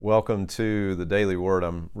Welcome to the Daily Word.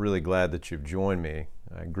 I'm really glad that you've joined me.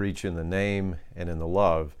 I greet you in the name and in the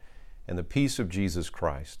love and the peace of Jesus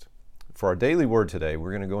Christ. For our Daily Word today, we're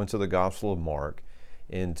going to go into the Gospel of Mark,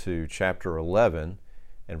 into chapter 11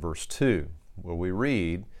 and verse 2, where we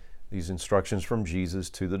read these instructions from Jesus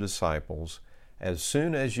to the disciples. As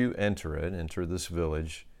soon as you enter this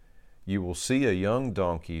village, you will see a young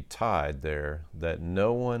donkey tied there that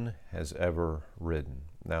no one has ever ridden.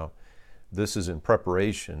 Now, this is in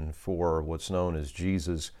preparation for what's known as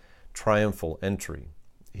Jesus' triumphal entry.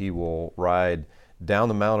 He will ride down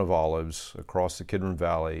the Mount of Olives, across the Kidron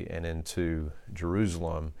Valley, and into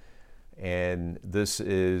Jerusalem. And this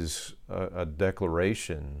is a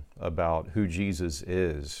declaration about who Jesus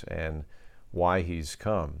is and why he's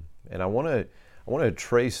come. And I want to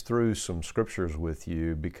trace through some scriptures with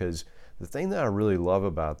you, because the thing that I really love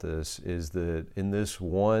about this is that in this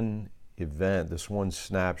one event, this one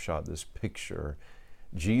snapshot, this picture,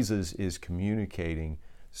 Jesus is communicating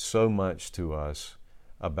so much to us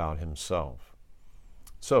about himself.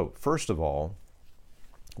 So, first of all,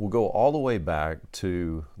 we'll go all the way back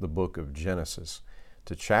to the book of Genesis,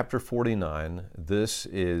 to chapter 49. This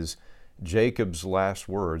is Jacob's last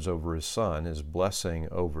words over his son, his blessing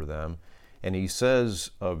over them. And he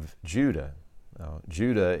says of Judah,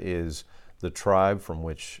 Judah is the tribe from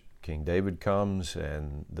which King David comes,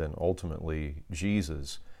 and then ultimately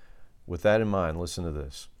Jesus. With that in mind, listen to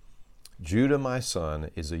this. Judah, my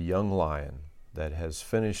son, is a young lion that has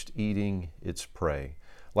finished eating its prey.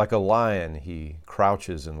 Like a lion, he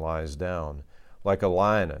crouches and lies down, like a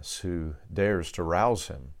lioness who dares to rouse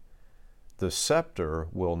him. The scepter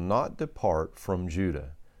will not depart from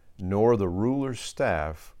Judah, nor the ruler's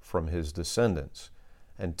staff from his descendants,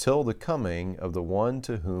 until the coming of the one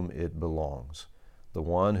to whom it belongs, the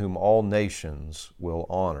one whom all nations will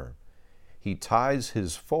honor. He ties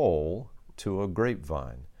his foal to a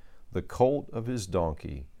grapevine, the colt of his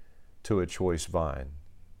donkey to a choice vine.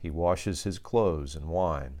 He washes his clothes in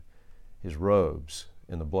wine, his robes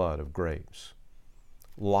in the blood of grapes.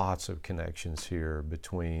 Lots of connections here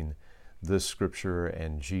between this scripture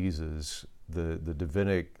and Jesus, the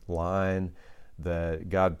Davidic line that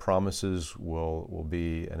God promises will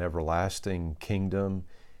be an everlasting kingdom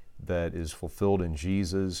that is fulfilled in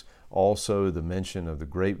Jesus. Also, the mention of the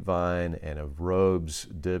grapevine and of robes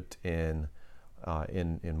dipped in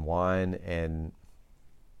wine. And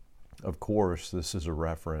of course, this is a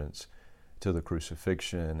reference to the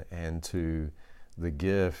crucifixion and to the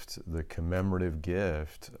gift, the commemorative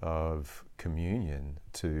gift of communion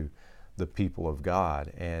to the people of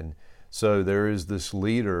God. And so there is this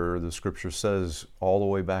leader, the scripture says all the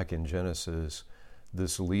way back in Genesis,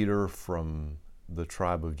 this leader from the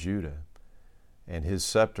tribe of Judah, and his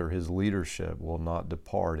scepter, his leadership will not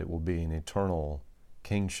depart. It will be an eternal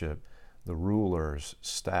kingship, the ruler's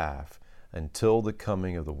staff, until the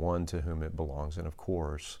coming of the one to whom it belongs. And of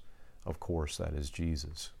course, that is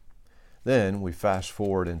Jesus. Then we fast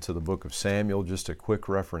forward into the book of Samuel. Just a quick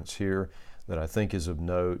reference here that I think is of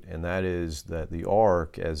note, and that is that the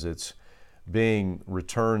ark, as it's being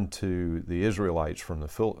returned to the Israelites from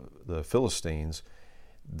the Philistines,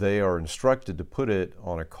 they are instructed to put it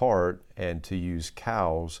on a cart and to use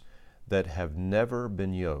cows that have never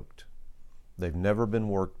been yoked. They've never been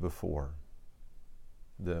worked before.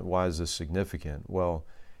 Why is this significant? Well,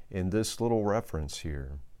 in this little reference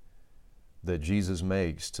here that Jesus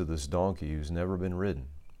makes to this donkey who's never been ridden,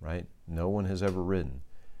 right? No one has ever ridden.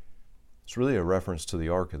 It's really a reference to the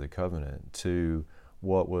Ark of the Covenant, to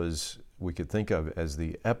what we could think of as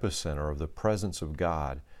the epicenter of the presence of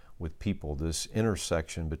God with people, this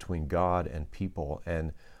intersection between God and people.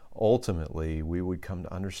 And ultimately, we would come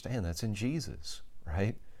to understand that's in Jesus,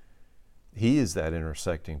 right? He is that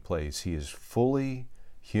intersecting place. He is fully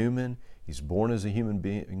human. He's born as a human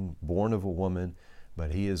being, born of a woman,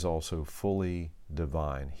 but he is also fully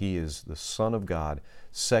divine. He is the Son of God,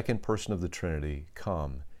 second person of the Trinity,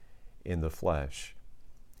 come in the flesh.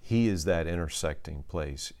 He is that intersecting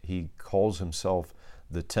place. He calls himself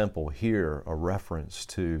the temple. Here, a reference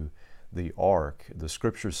to the ark. The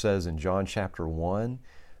scripture says in John chapter 1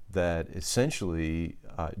 that essentially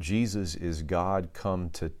Jesus is God come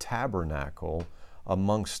to tabernacle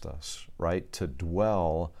amongst us, right? To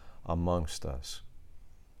dwell amongst us.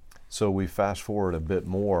 So we fast forward a bit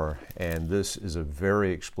more, and this is a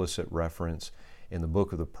very explicit reference in the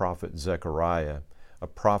book of the prophet Zechariah, a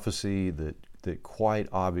prophecy that quite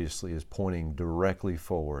obviously is pointing directly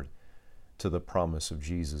forward to the promise of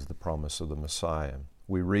Jesus, the promise of the Messiah.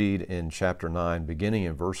 We read in chapter 9, beginning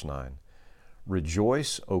in verse 9,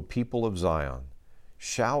 "Rejoice, O people of Zion.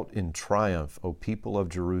 Shout in triumph, O people of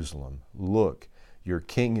Jerusalem. Look, your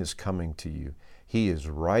king is coming to you. He is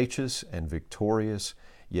righteous and victorious,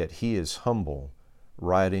 yet he is humble,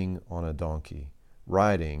 riding on a donkey,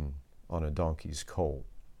 riding on a donkey's colt.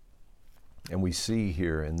 And we see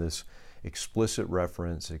here in this explicit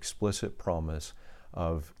reference, explicit promise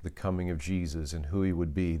of the coming of Jesus and who he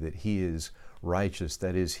would be, that he is righteous,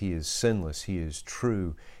 that is, he is sinless, he is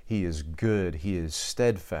true, he is good, he is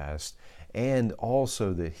steadfast, and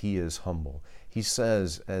also that he is humble. He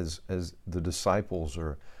says, as the disciples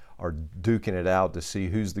are duking it out to see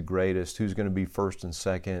who's the greatest, who's going to be first and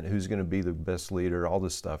second, who's going to be the best leader, all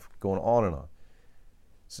this stuff going on and on.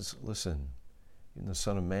 He says, listen, the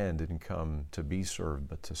Son of Man didn't come to be served,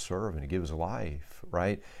 but to serve and to give his life,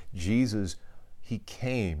 right? Jesus, he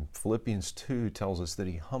came. Philippians 2 tells us that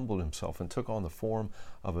he humbled himself and took on the form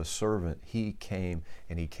of a servant. He came,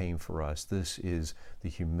 and he came for us. This is the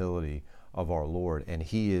humility of our Lord, and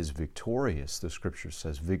he is victorious. The scripture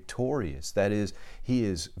says victorious. That is, he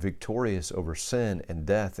is victorious over sin and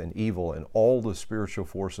death and evil and all the spiritual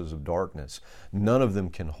forces of darkness. None of them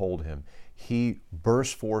can hold him. He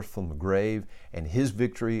burst forth from the grave, and his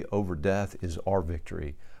victory over death is our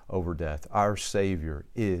victory over death. Our Savior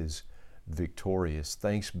is victorious.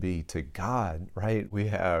 Thanks be to God, right? We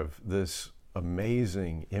have this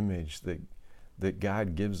amazing image that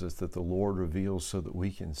God gives us, that the Lord reveals, so that we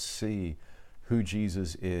can see who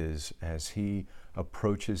Jesus is as he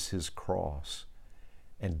approaches his cross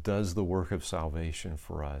and does the work of salvation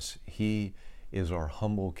for us. He is our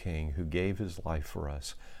humble King who gave his life for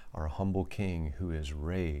us, our humble King who is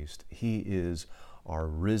raised. He is our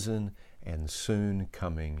risen and soon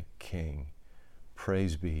coming King.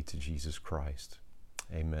 Praise be to Jesus Christ.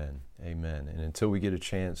 Amen. Amen. And until we get a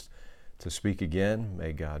chance to speak again,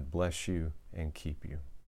 may God bless you and keep you.